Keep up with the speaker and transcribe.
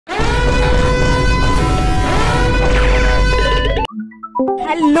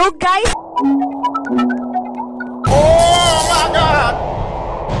Hello guys. Oh my God!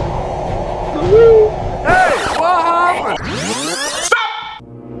 Hey, what happened? Stop!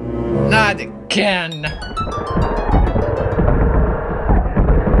 Not again.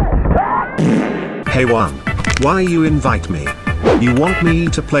 Hey Juan, why you invite me? You want me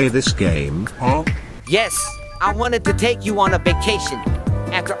to play this game? Huh? Yes, I wanted to take you on a vacation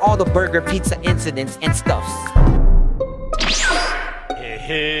after all the burger pizza incidents and stuffs.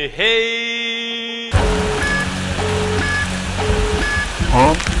 Hey, hey.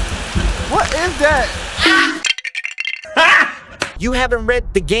 Huh? What is that? You haven't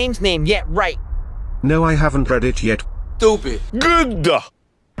read the game's name yet, right? No, I haven't read it yet. Stupid. Good.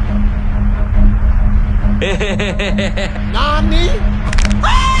 Nani?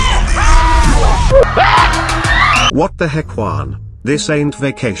 What the heck, Juan? This ain't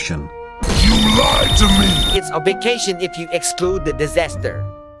vacation. You lied to me. It's a vacation if you exclude the disaster.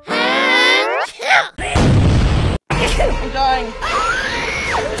 I'm dying.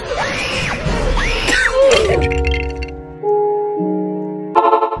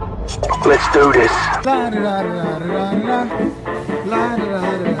 Let's do this.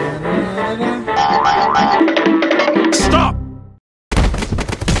 Stop!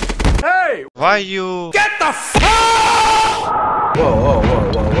 Hey! Why you? Get the f***! Whoa, whoa,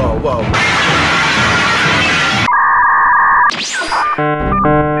 whoa, whoa, whoa, whoa.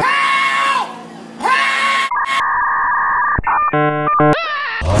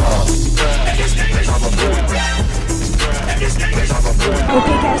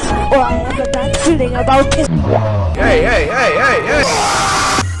 Okay guys, or I have a bad feeling about this. Hey, hey, hey, hey, hey!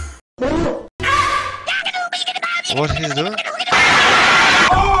 What he's doing?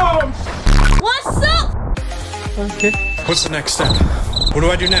 What's up? Okay. What's the next step? What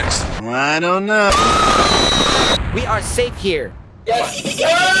do I do next? I don't know. We are safe here. Yo,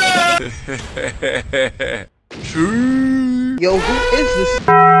 who is this?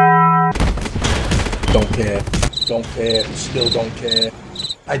 Don't care. Don't care. Still don't care.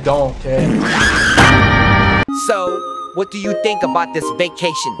 I don't care. So, what do you think about this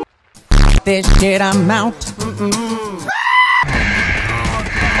vacation? This shit, I'm out.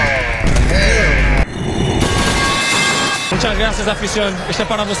 Muchas gracias, afición. Este es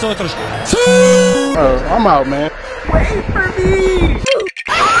para vosotros. I'm out, man.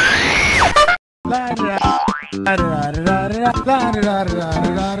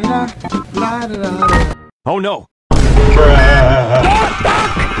 Oh no!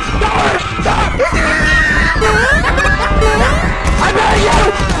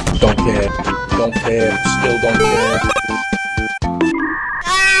 Don't care. Don't care. Still don't care.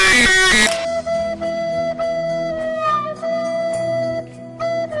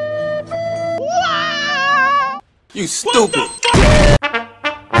 You stupid!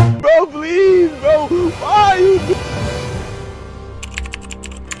 Bro, please, bro! Why are you?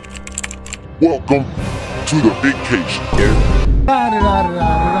 Welcome to the vacation. Okay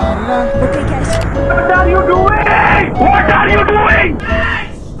guys. What are you doing? What are you doing?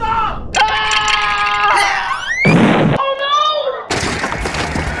 Hey, stop! Oh no!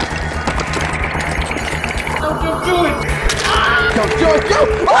 Don't do it! Go!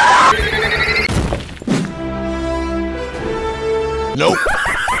 Nope.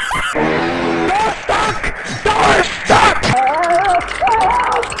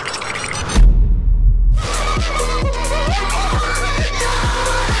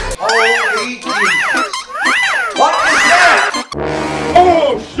 What is that?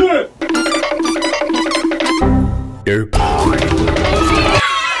 Oh shit!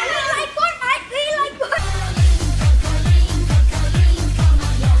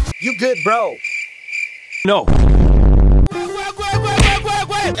 You good, bro? No.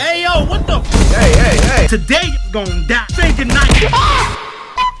 Hey yo, what the? Hey! Today you gonna die. Say goodnight.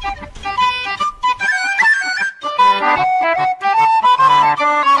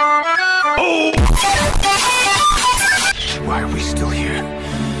 Oh! Why are we still here?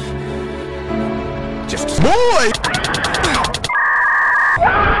 Just Boy!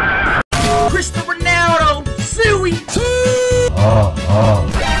 Cristiano Ronaldo, Suey. Oh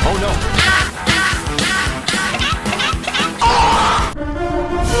no!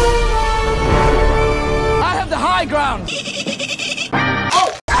 I have the high ground.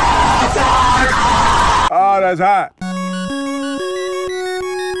 Oh, that's hot.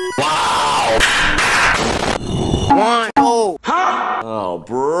 One, oh. Oh,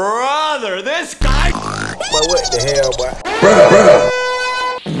 brother, this guy. But what the hell, boy?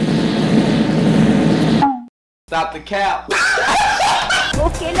 Stop the cap.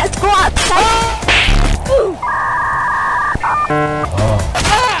 Okay, let's go outside.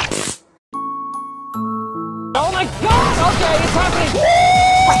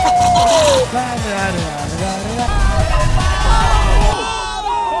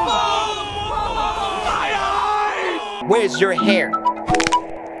 Where's your hair?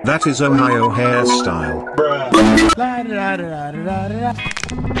 That is Ohio hairstyle.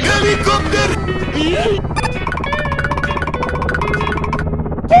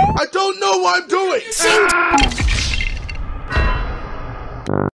 I don't know what I'm doing!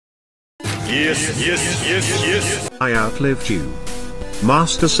 Yes. I outlived you.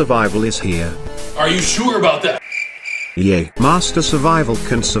 Master Survival is here. Are you sure about that? Yay. Master Survival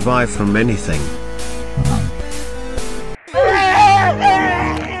can survive from anything.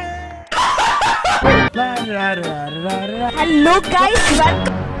 Hello guys,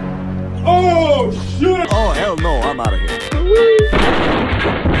 welcome. Oh, shit! Oh, hell no, I'm out of here.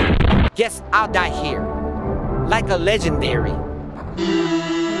 Guess I'll die here. Like a legendary.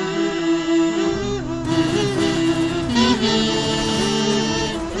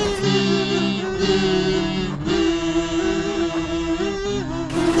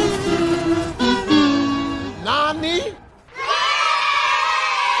 Nani?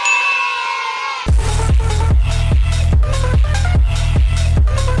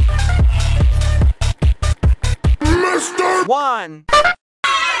 Juan!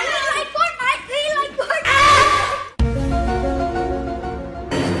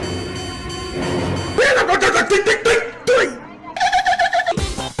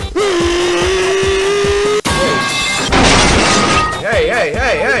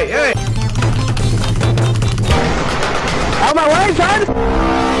 Hey! Out my way, son!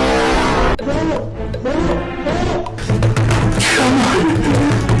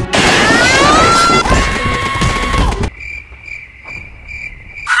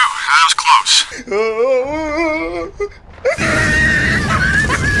 That was close.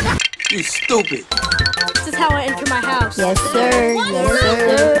 You stupid. This is how I enter my house. Yes, sir. Yes,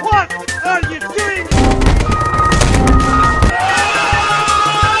 sir. What are you doing?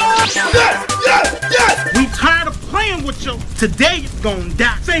 Yes! We tired of playing with you. Today it's gonna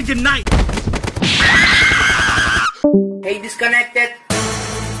die. Say goodnight. Hey, disconnected.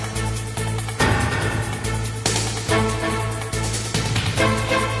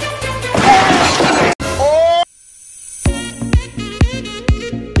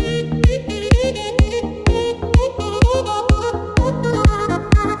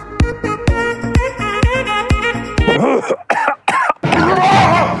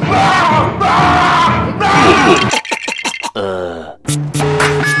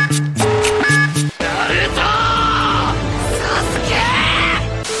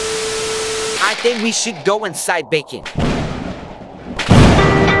 I think we should go inside Bacon.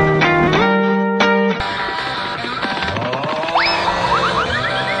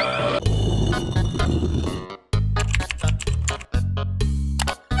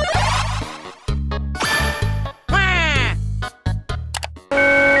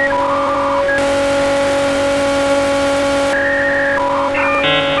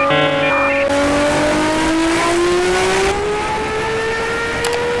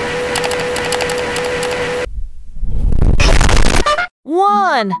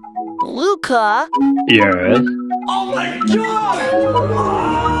 Juan! Luca! Yes. Oh my god!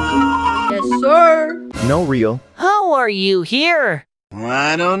 Yes, sir. No real. How are you here?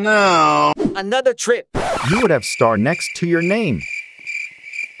 I don't know. Another trip. You would have star next to your name.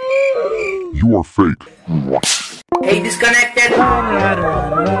 You are fake. Hey, disconnected.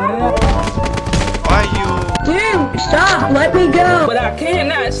 Why you? Dude, stop. Let me go. But I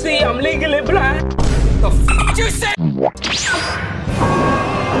cannot see. I'm legally blind. The f you say?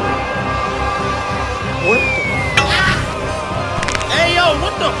 Hey yo,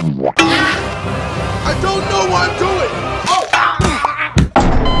 what the? I don't know what I'm doing.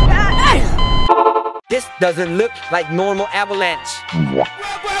 This doesn't look like normal avalanche.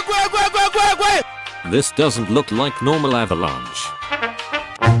 This doesn't look like normal avalanche.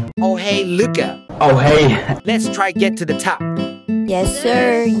 Oh hey, Luca. Oh, hey. Let's try get to the top. Yes,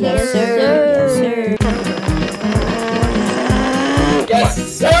 sir. Yes, sir. Yes, sir. Yes,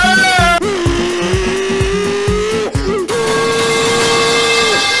 sir.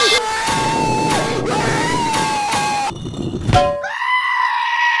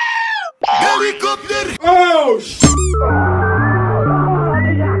 Oh, shit!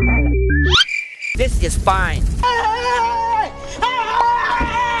 This is fine.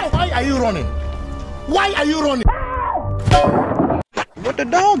 Why are you running? Why are you running? What the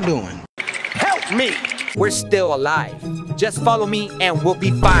dog doing? Help me! We're still alive. Just follow me and we'll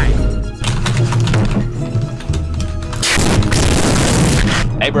be fine.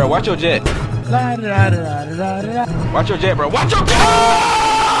 Hey, bro, watch your jet. Watch your jet, bro. Watch your jet!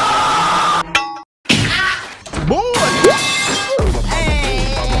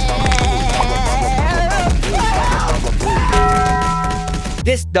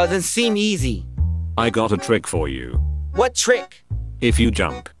 This doesn't seem easy. I got a trick for you. What trick? If you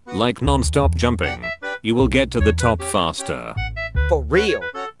jump, like non-stop jumping, you will get to the top faster. For real?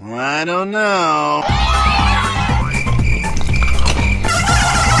 I don't know.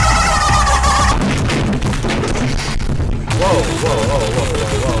 Whoa, whoa, whoa, whoa,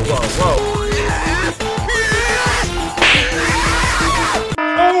 whoa, whoa, whoa, whoa.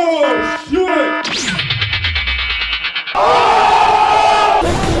 Oh, shit!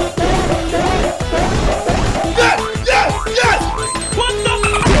 Yes, yes, yes! What the?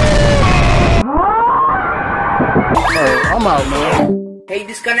 Oh, I'm out, man. Hey,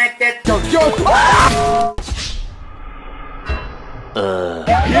 disconnected. Yo.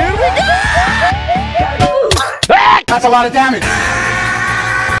 Here we go! That's a lot of damage.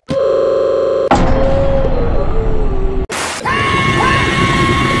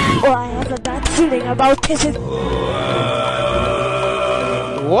 Oh, I have a bad feeling about this.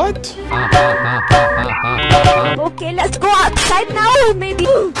 What? Okay, let's go outside now, maybe.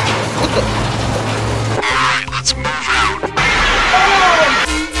 Let's move out.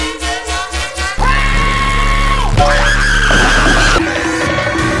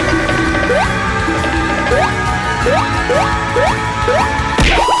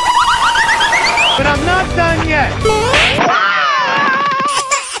 But I'm not done yet.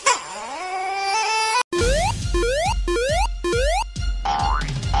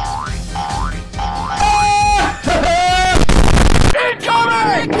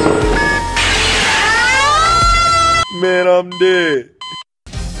 Man, I'm dead.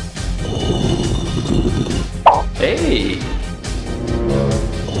 Hey!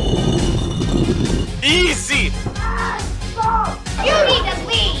 Easy. You need to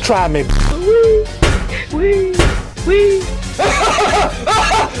leave. Try me.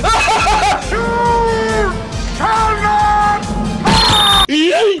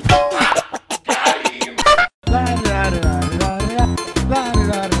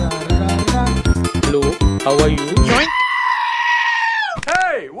 Hello, how are you?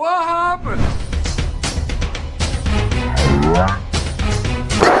 Hey, what happened?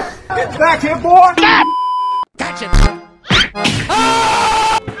 Get back here, boy!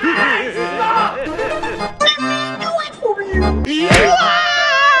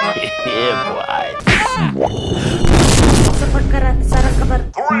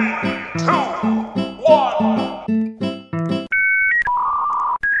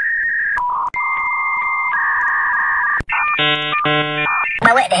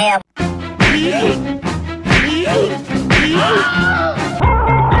 Now what the hell?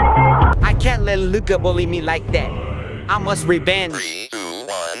 I can't let Luca bully me like that. I must revenge. 3, 2,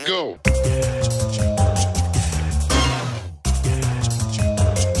 1, go.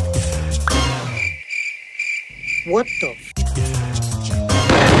 What the f?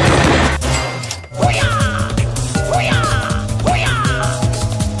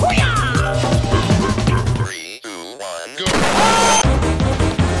 3, 2, 1, go.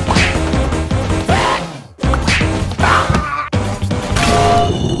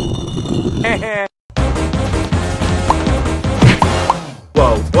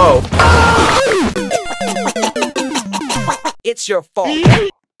 Whoa, whoa. It's your fault.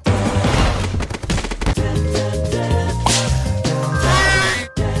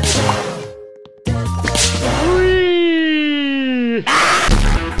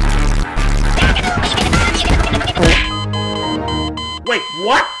 Wait,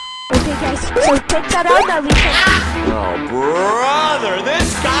 what? Okay, guys, so take that out now, we can. Oh, brother,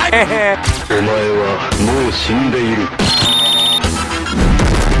 this guy. お前はもう死んでいる。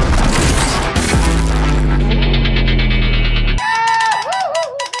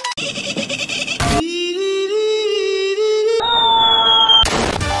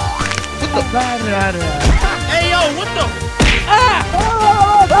Hey, yo, what the?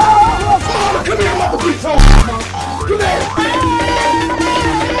 Come here, mother bitch! Come here!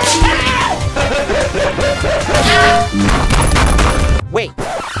 Wait,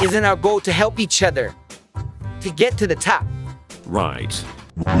 isn't our goal to help each other? To get to the top? Right.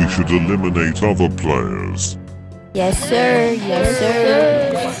 We should eliminate other players. Yes, sir. Yes,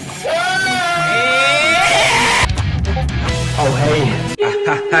 sir. Oh, hey.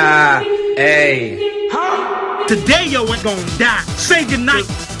 Hey. Today, yo ain't gonna die. Say goodnight.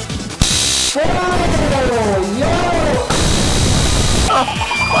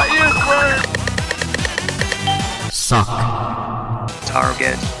 My ears burn. Suck.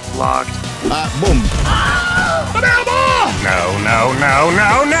 Target locked. Boom. No.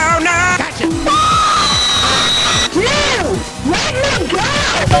 Gotcha. No! Let me go!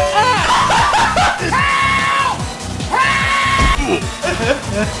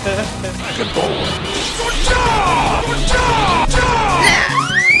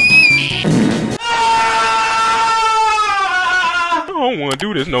 want to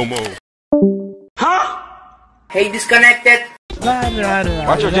do this no more. Huh? Hey, disconnected.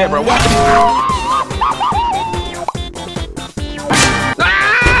 Watch your jet, bro. Watch it.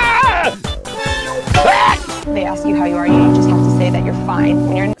 They ask you how you are, you just have to say that you're fine.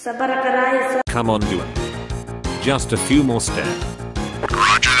 When you're Come on, do it. Just a few more steps.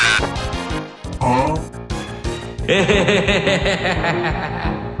 Huh?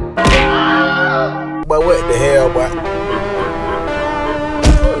 But what the hell, boy?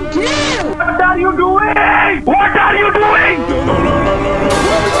 What are you doing? What are you doing?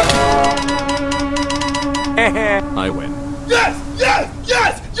 I win. Yes! Yes!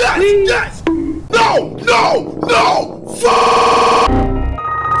 Yes! Yes! Yes! No! No! No! Fuck!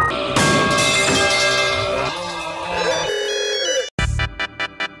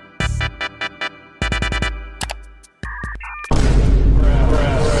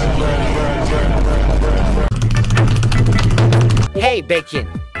 Hey, Bacon.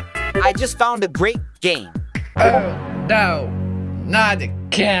 I just found a great game. Oh, no. Not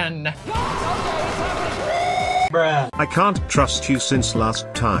again. Bruh. I can't trust you since last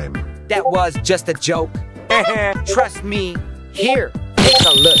time. That was just a joke. Trust me. Here, take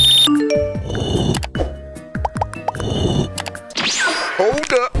a look.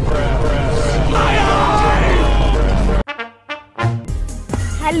 Hold up.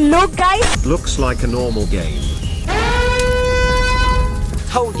 Hello, guys. Looks like a normal game.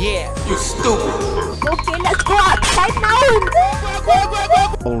 Oh yeah. You stupid. Okay, let's go outside now.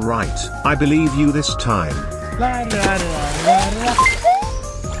 Alright, I believe you this time.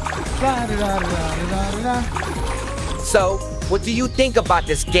 So, what do you think about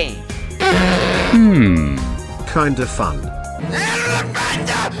this game? Kinda fun.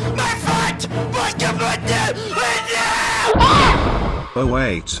 Oh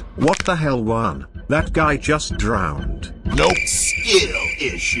wait, what the hell, Juan? That guy just drowned. Nope. Skill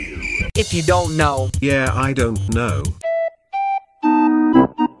issue. If you don't know. Yeah, I don't know.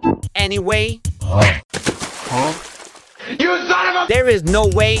 Anyway. Huh? You son of a... There is no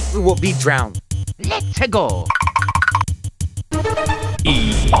way we will be drowned. Let's go.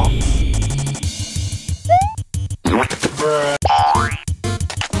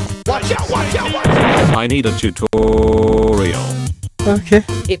 Watch out! Watch out! Watch out! I need a tutorial. Okay.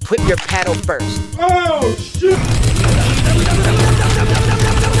 Equip your paddle first. Oh shit!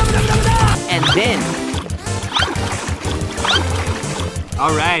 And then.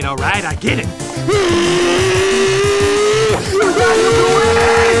 Alright, I get it.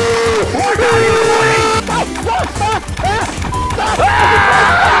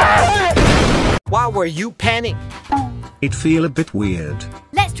 Why were you panicked? It feel a bit weird.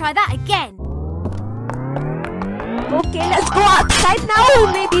 Let's try that again. Okay, let's go outside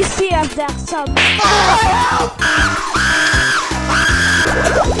now. Maybe see if there's some.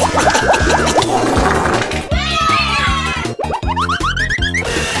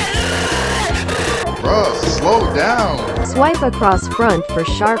 Bruh, slow down. Swipe across front for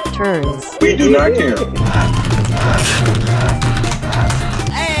sharp turns. We do not care.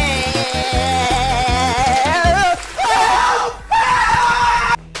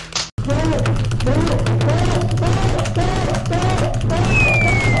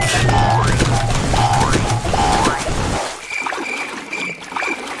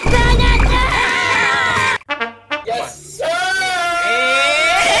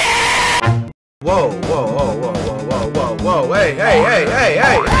 Whoa, whoa, whoa, whoa, whoa, whoa, whoa, whoa, hey, hey, hey, hey,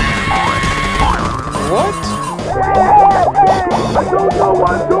 hey! What? I don't know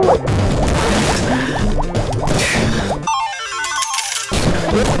what I'm doing!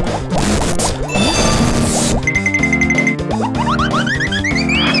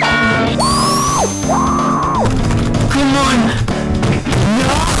 Come on!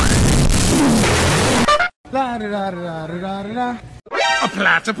 La da da da da da da. A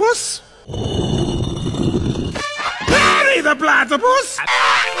platypus? Larry the platypus!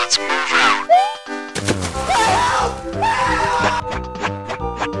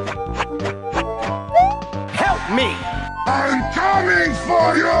 Help me! I'm coming for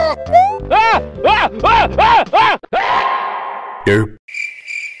you! Derp.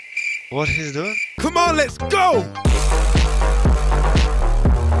 What he's doing? Come on, let's go!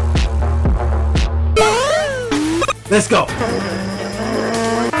 Let's go.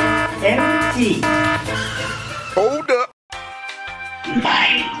 Empty. Hold up.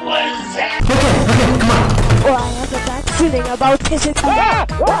 Mike was that. Oh, I have a bad feeling about this.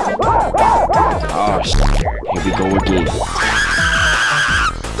 Oh shit. Here we go again.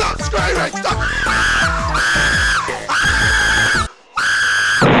 Stop screaming! Stop!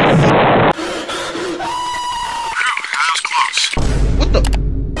 What the?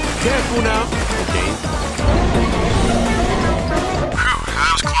 careful now. Okay. That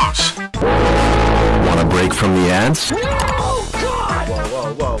was close. Want a break from the ants? Whoa,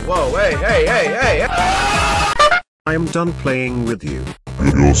 whoa, whoa, hey, hey, hey, hey! I am done playing with you.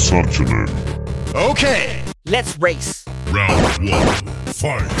 You're such a nerd. Okay! Let's race. Round 1,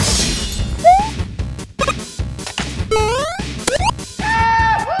 fight!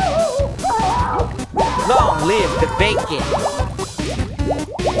 Long live the bacon.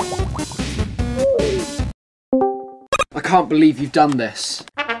 I can't believe you've done this.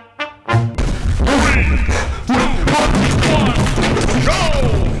 3, 2, 1, go!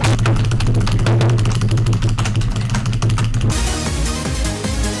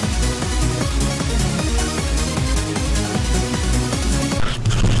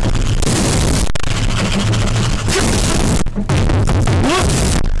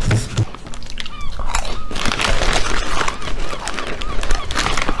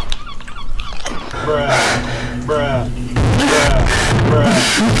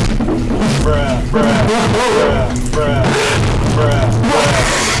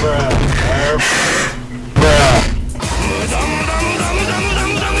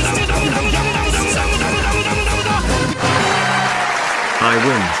 I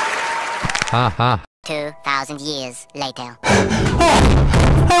win. Ha ha. 2,000 years later.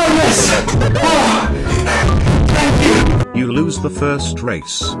 You lose the first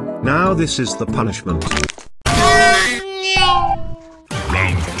race. Now this is the punishment.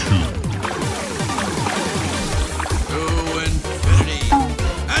 Round 2. To infinity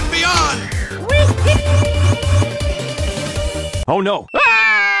and beyond. Oh no!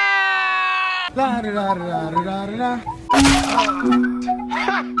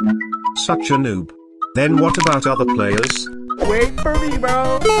 Such a noob. Then what about other players? Wait for me,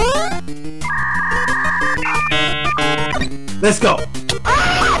 bro. Let's go!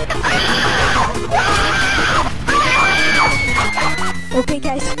 Okay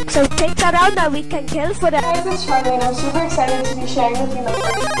guys, so take that out that we can kill for that. Guys, it's Charlie and I'm super excited to be sharing with you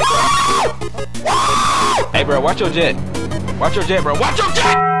Hey, bro, watch your jet. Watch your jet, bro. Watch your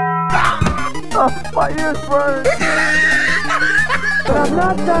jet! Oh, my ears burn. But I'm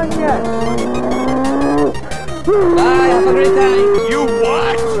not done yet. Bye, have a great time. You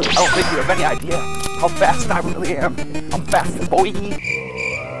what? I don't think you have any idea how fast I really am. I'm fast, boy.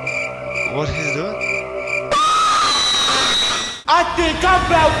 What he's doing? I think I'm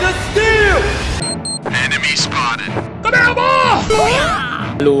about to steal. Enemy spotted. Come out, ball!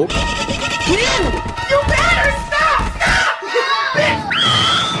 Hello. You better stop! Stop!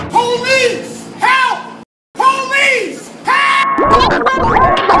 Police! Help! Police! Help!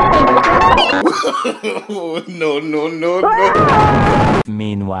 No, no, no, no.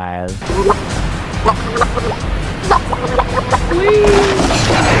 Meanwhile.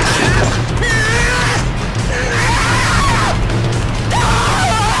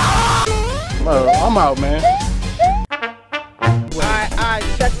 I'm out, man. Alright,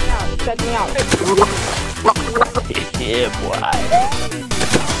 check me out, check me out. Yeah, boy.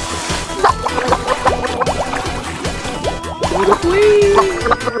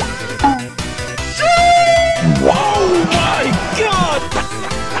 Oh my god!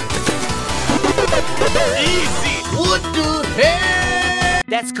 Easy! What the hell?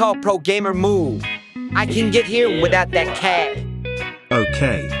 That's called pro gamer move. I can get here without that cab.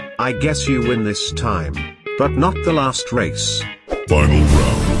 Okay, I guess you win this time. But not the last race. Final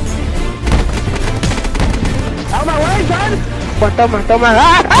round. Out of my way, son! Toma, toma.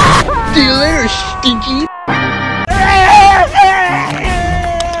 Ah! See you later, stinky.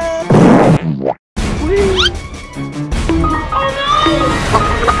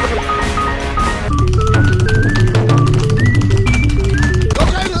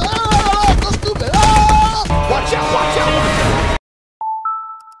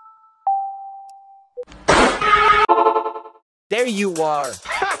 There you are.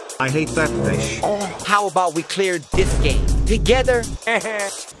 I hate that fish. How about we clear this game together?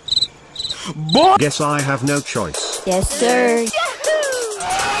 Guess I have no choice. Yes, sir.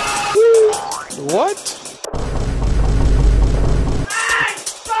 What?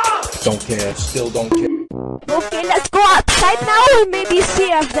 Don't care, still don't care. Okay, let's go outside now and maybe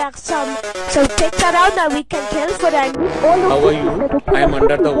see if there's some. So take that out that we can kill for that. How are you? I am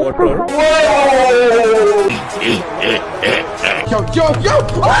under the water. Yo, yo, yo!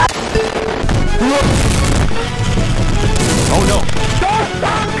 Oh no!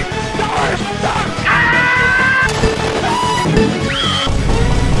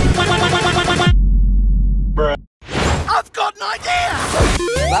 I've got an idea!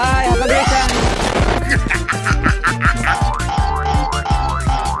 Bye, have a great time.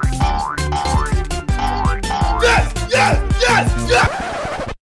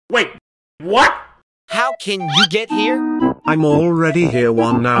 Can you get here? I'm already here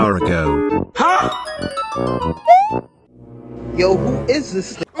 1 hour ago. Huh? Yo, who is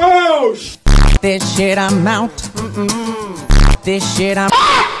this? Oh, this shit I'm out. This shit I'm.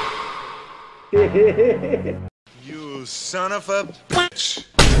 You son of a bitch.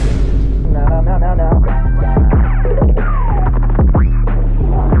 No.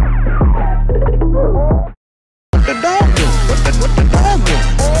 What the dog do? What the dog do?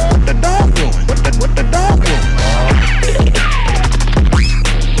 What the dog do? What the dog do?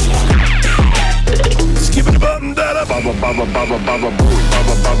 Skip it button, da da, baba baba baba baba booey,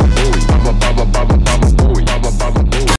 baba baba booey, baba baba baba.